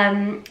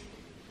 I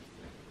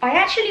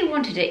actually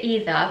wanted it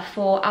either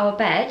for our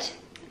bed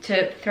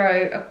to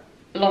throw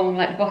along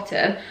like the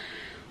bottom,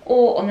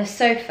 or on the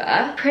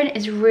sofa. The print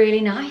is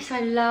really nice.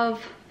 I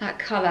love that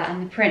colour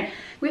and the print.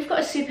 We've got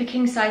a super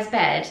king size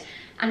bed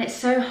and it's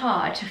so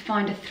hard to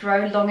find a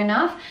throw long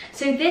enough.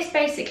 So this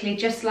basically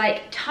just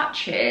like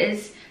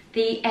touches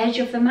the edge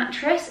of the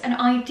mattress, and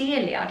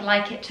ideally I'd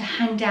like it to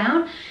hang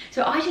down.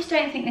 So I just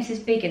don't think this is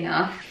big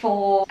enough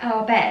for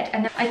our bed.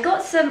 And I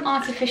got some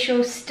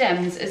artificial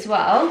stems as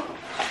well,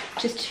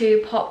 just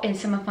to pop in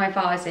some of my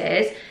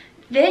vases.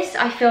 This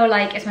I feel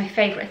like is my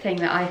favourite thing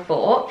that I've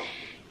bought.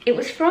 It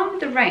was from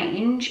the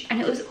range and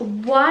it was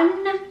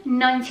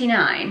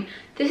 $1.99.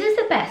 This is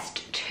the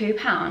best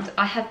 £2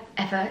 I have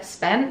ever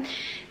spent.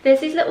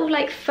 There's these little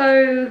like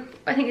faux,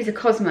 I think these are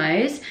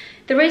Cosmos.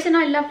 The reason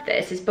I love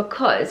this is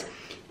because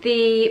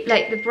the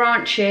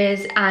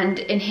branches and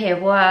in here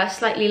were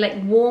slightly like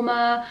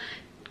warmer,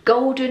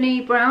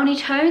 goldeny, browny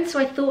tones. So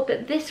I thought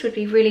that this would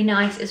be really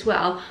nice as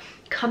well.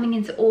 Coming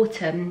into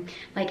autumn,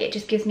 like it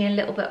just gives me a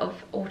little bit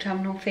of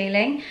autumnal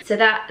feeling. So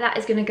that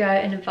is going to go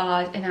in a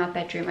vase in our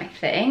bedroom, I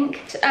think.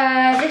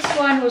 This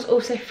one was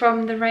also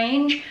from the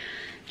range,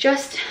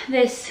 just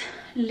this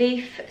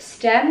leaf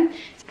stem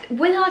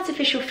with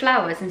artificial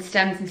flowers and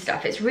stems and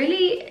stuff. It's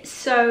really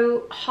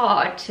so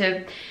hard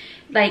to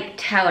like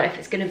tell if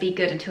it's going to be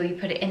good until you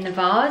put it in the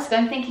vase. So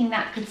I'm thinking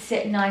that could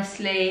sit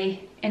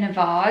nicely in a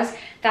vase.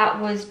 That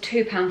was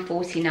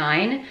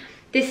 £2.49.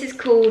 This is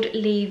called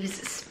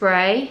Leaves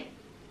Spray,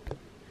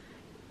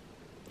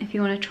 if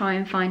you want to try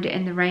and find it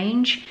in the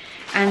range.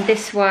 And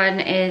this one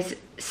is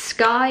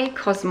Sky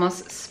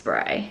Cosmos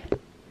Spray.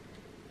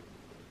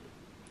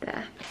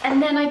 There.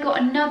 And then I got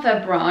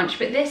another branch,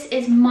 but this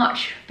is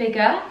much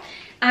bigger.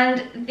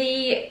 And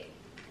the,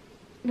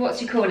 what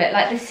do you call it?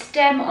 Like the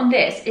stem on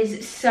this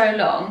is so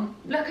long.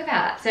 Look at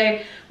that.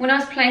 So when I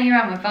was playing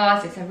around with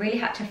vases, I really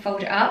had to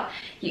fold it up.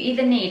 You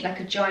either need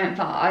like a giant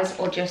vase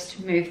or just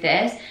move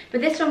this.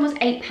 But this one was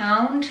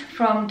 £8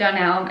 from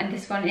Dunelm, and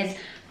this one is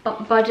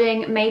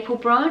Budding Maple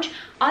Branch.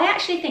 I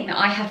actually think that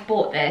I have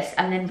bought this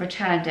and then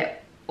returned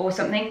it or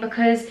something,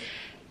 because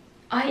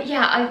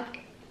I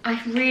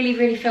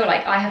really feel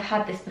like I have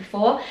had this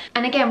before.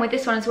 And again with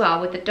this one as well,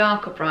 with the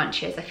darker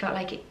branches, I felt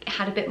like it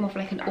had a bit more of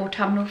like an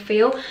autumnal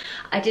feel.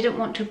 I didn't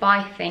want to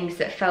buy things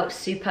that felt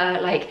super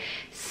like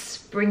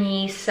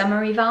springy,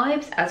 summery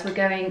vibes, as we're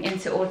going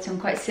into autumn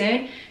quite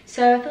soon.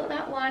 So I thought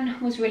that one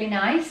was really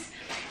nice.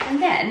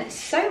 And then,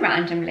 so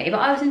randomly, but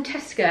I was in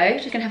Tesco,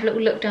 just gonna have a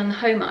little look down the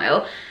home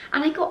aisle,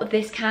 and I got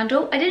this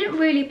candle. I didn't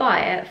really buy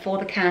it for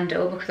the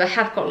candle because I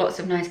have got lots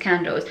of nice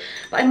candles,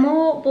 but I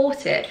more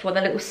bought it for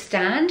the little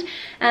stand,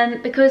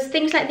 because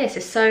things like this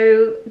are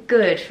so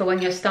good for when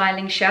you're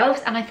styling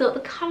shelves, and I thought the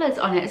colours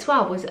on it as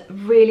well was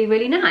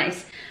really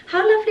nice. How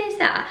lovely is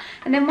that?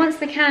 And then once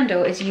the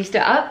candle is used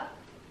up,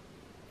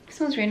 this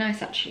one's really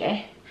nice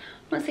actually.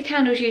 Once the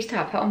candle's used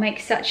up, it'll make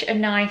such a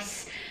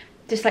nice,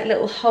 just like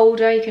little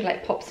holder. You could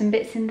like pop some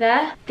bits in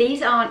there.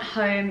 These aren't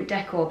home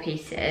decor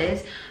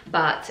pieces,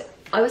 but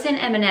I was in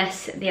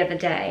M&S the other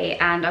day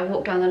and I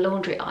walked down the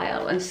laundry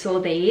aisle and saw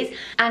these,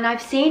 and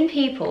I've seen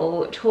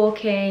people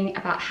talking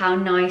about how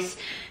nice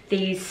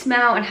these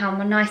smell and how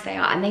nice they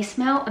are, and they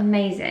smell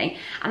amazing.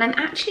 And I'm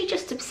actually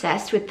just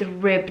obsessed with the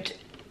ribbed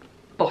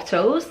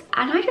bottles,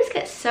 and I just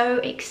get so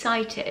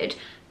excited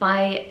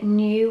by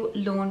new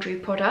laundry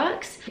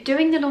products.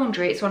 Doing the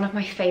laundry is one of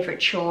my favorite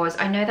chores.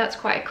 I know that's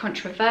quite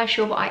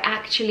controversial, but I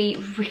actually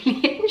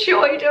really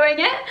enjoy doing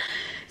it.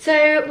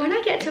 So when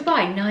I get to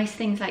buy nice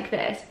things like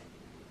this,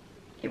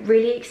 it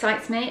really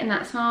excites me, and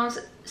that smells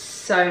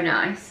so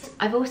nice.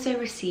 I've also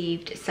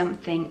received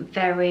something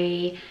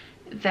very,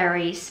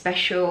 very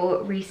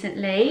special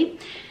recently.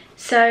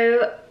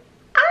 So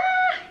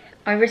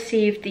I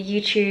received the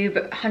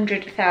YouTube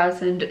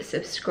 100,000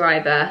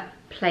 subscriber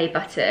play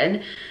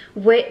button,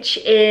 which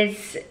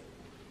is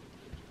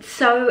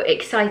so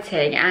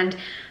exciting. And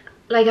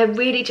like, I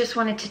really just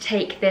wanted to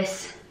take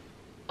this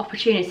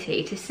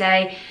opportunity to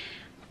say,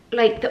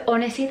 like,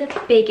 honestly,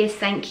 the biggest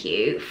thank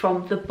you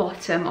from the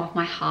bottom of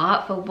my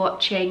heart for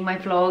watching my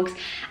vlogs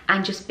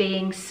and just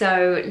being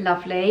so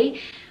lovely.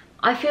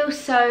 I feel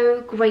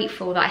so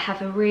grateful that I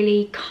have a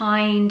really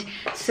kind,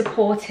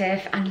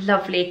 supportive and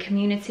lovely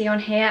community on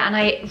here, and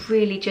I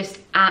really just,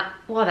 wow,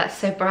 that's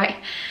so bright.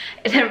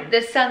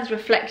 The sun's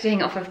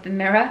reflecting off of the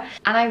mirror,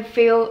 and I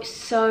feel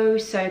so,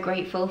 so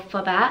grateful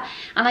for that.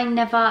 And I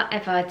never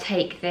ever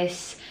take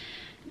this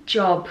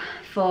job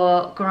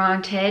for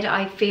granted.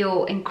 I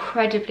feel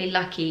incredibly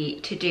lucky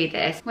to do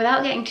this.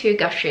 Without getting too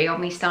gushy or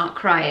me start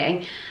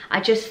crying, I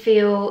just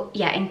feel,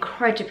 yeah,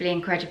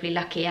 incredibly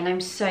lucky, and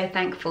I'm so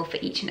thankful for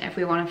each and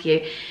every one of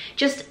you.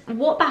 Just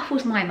what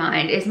baffles my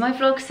mind is my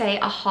vlogs say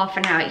a half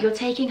an hour. You're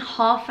taking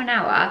half an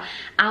hour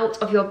out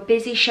of your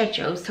busy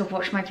schedules to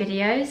watch my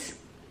videos.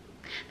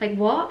 Like,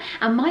 what?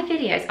 And my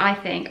videos, I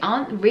think,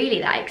 aren't really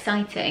that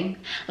exciting.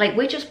 Like,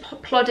 we're just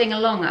plodding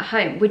along at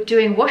home. We're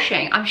doing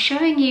washing. I'm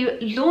showing you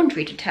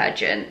laundry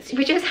detergents.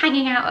 We're just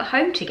hanging out at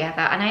home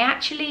together, and I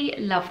actually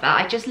love that.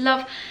 I just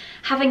love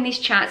having these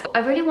chats. I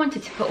really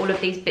wanted to put all of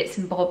these bits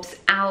and bobs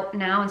out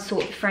now and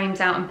sort the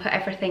frames out and put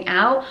everything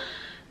out,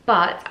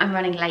 but I'm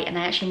running late and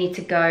I actually need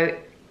to go.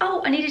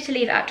 Oh, I needed to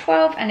leave at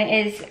 12 and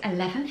it is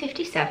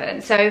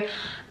 11:57. So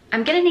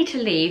I'm gonna need to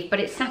leave,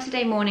 but it's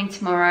Saturday morning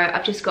tomorrow.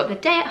 I've just got the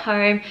day at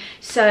home,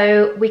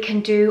 so we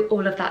can do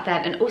all of that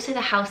then. And also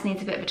the house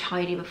needs a bit of a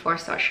tidy before I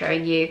start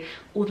showing you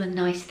all the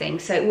nice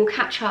things. So we'll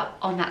catch up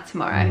on that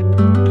tomorrow.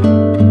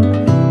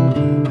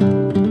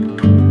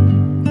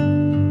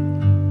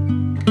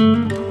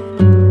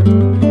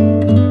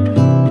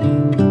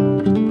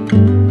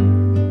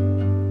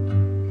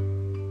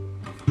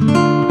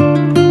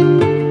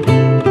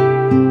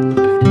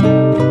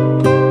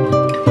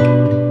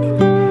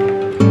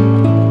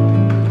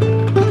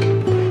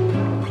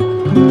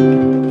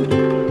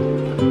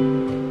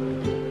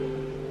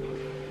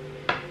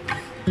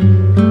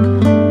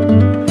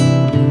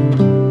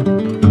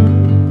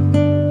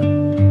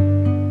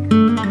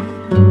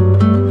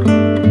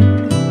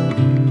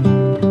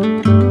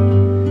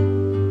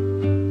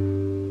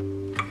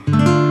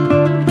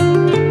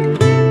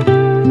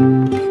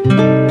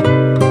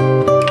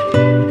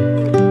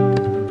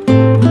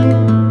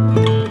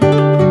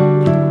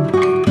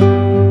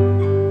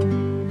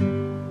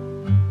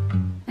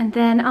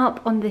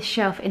 This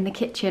shelf in the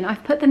kitchen,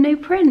 I've put the new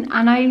print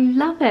and I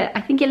love it. I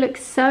think it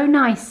looks so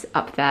nice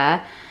up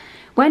there.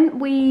 When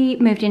we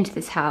moved into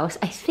this house,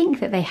 I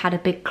think that they had a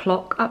big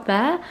clock up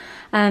there,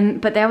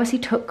 but they obviously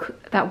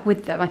took that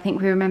with them. I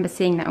think we remember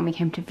seeing that when we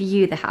came to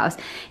view the house,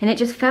 and it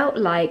just felt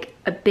like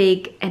a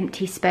big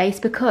empty space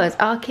because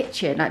our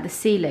kitchen, like the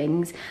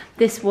ceilings,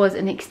 this was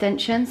an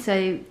extension,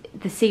 so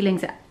the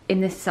ceilings in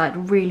this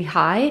side really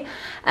high.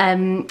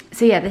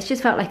 So yeah, this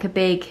just felt like a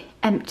big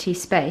empty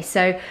space.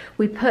 So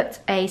we put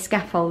a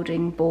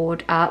scaffolding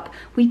board up.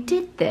 We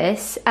did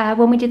this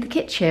when we did the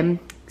kitchen.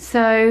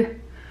 So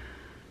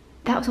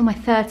that was on my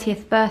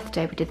 30th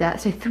birthday we did that,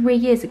 so 3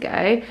 years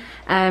ago.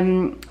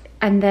 And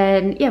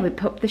then, yeah, we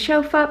put the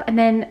shelf up, and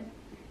then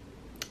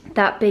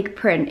that big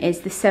print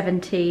is the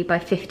 70 by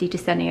 50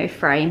 Desenio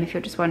frame, if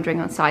you're just wondering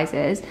on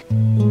sizes.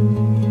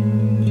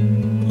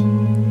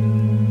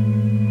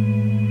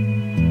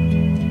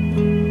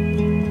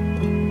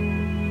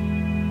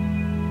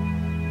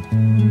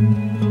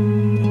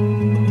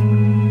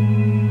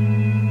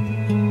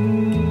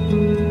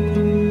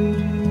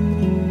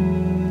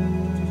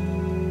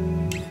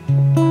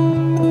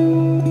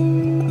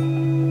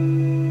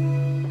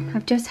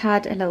 Just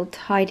had a little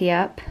tidy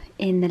up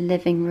in the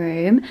living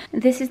room.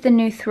 This is the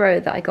new throw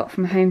that I got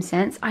from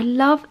HomeSense. I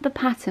love the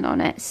pattern on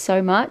it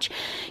so much.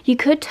 You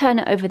could turn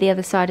it over the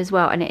other side as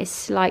well and it is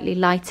slightly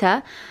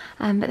lighter,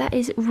 but that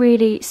is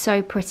really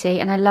so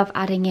pretty, and I love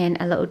adding in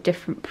a little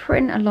different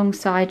print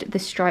alongside the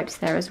stripes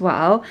there as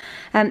well.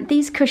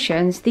 These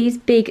cushions, these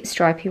big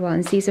stripy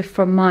ones, these are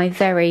from my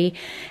very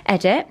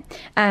edit.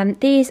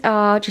 These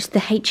are just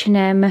the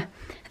H&M,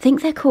 I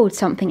think they're called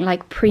something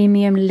like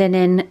premium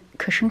linen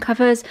cushion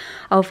covers.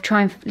 I'll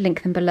try and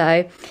link them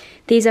below.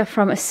 These are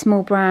from a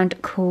small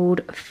brand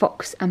called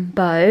Fox and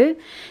Bow.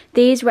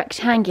 These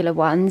rectangular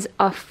ones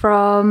are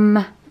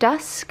from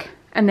Dusk,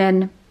 and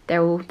then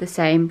they're all the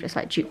same, just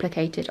like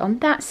duplicated on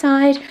that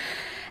side.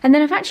 And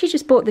then I've actually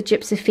just bought the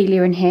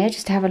Gypsophilia in here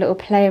just to have a little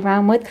play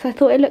around with, because I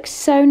thought it looks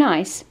so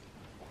nice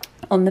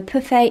on the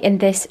buffet in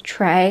this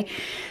tray.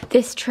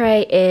 This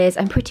tray is,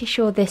 I'm pretty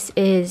sure this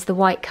is the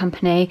White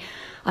Company.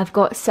 I've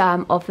got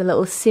some of the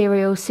little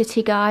cereal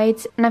city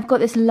guides, and I've got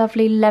this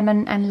lovely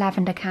lemon and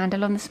lavender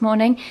candle on this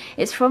morning.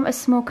 It's from a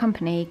small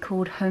company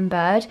called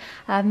Homebird.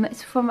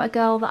 It's from a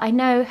girl that I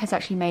know has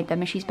actually made them,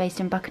 and she's based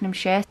in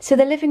Buckinghamshire. So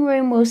the living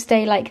room will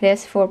stay like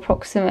this for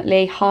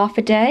approximately half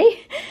a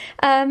day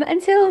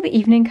until the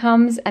evening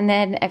comes, and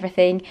then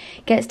everything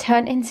gets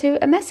turned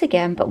into a mess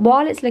again. But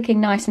while it's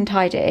looking nice and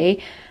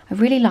tidy, I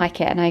really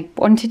like it, and I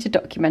wanted to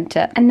document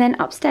it. And then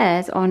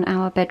upstairs on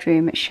our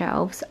bedroom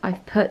shelves,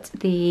 I've put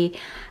the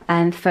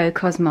faux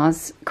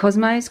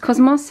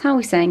cosmos, how are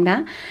we saying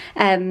that?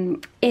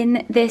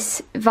 In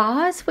this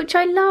vase, which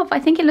I love. I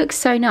think it looks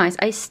so nice.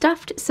 I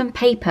stuffed some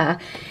paper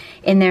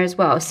in there as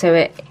well, so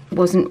it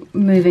wasn't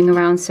moving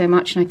around so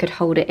much and I could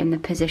hold it in the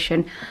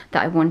position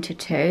that I wanted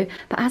to.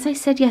 But as I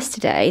said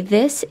yesterday,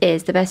 this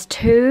is the best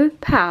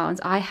 £2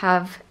 I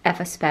have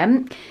ever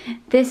spent.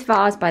 This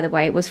vase, by the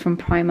way, was from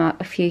Primark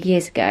a few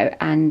years ago,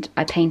 and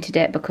I painted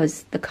it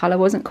because the colour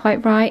wasn't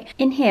quite right.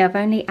 In here I've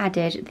only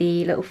added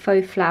the little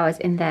faux flowers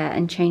in there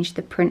and changed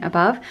the print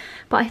above,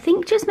 but I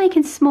think just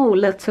making small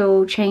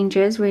little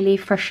changes really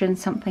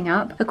freshens something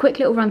up. A quick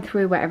little run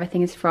through where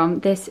everything is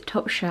from. This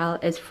top shell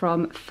is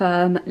from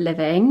Firm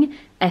Living,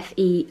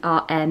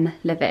 F-E-R-M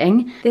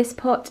Living. This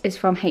pot is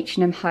from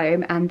H&M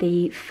Home, and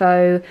the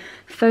faux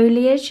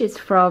foliage is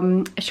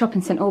from a shop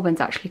in St Albans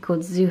actually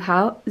called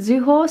Zoohouse.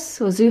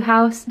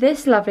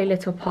 This lovely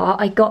little pot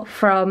I got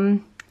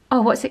from,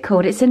 oh, what's it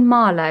called? It's in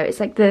Marlow. It's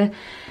like the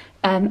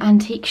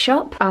antique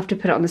shop. I have to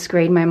put it on the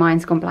screen. My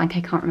mind's gone blank.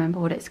 I can't remember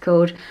what it's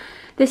called.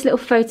 This little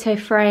photo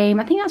frame,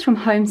 I think that's from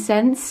Home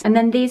Sense. And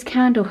then these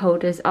candle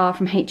holders are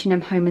from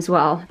H&M Home as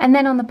well. And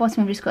then on the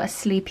bottom, I've just got a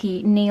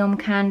sleepy neon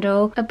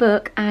candle, a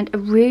book, and a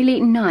really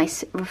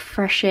nice,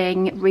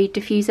 refreshing reed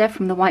diffuser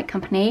from the White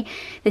Company.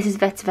 This is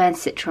Vetiver and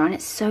Citron.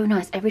 It's so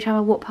nice. Every time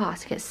I walk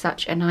past, I get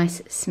such a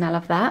nice smell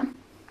of that.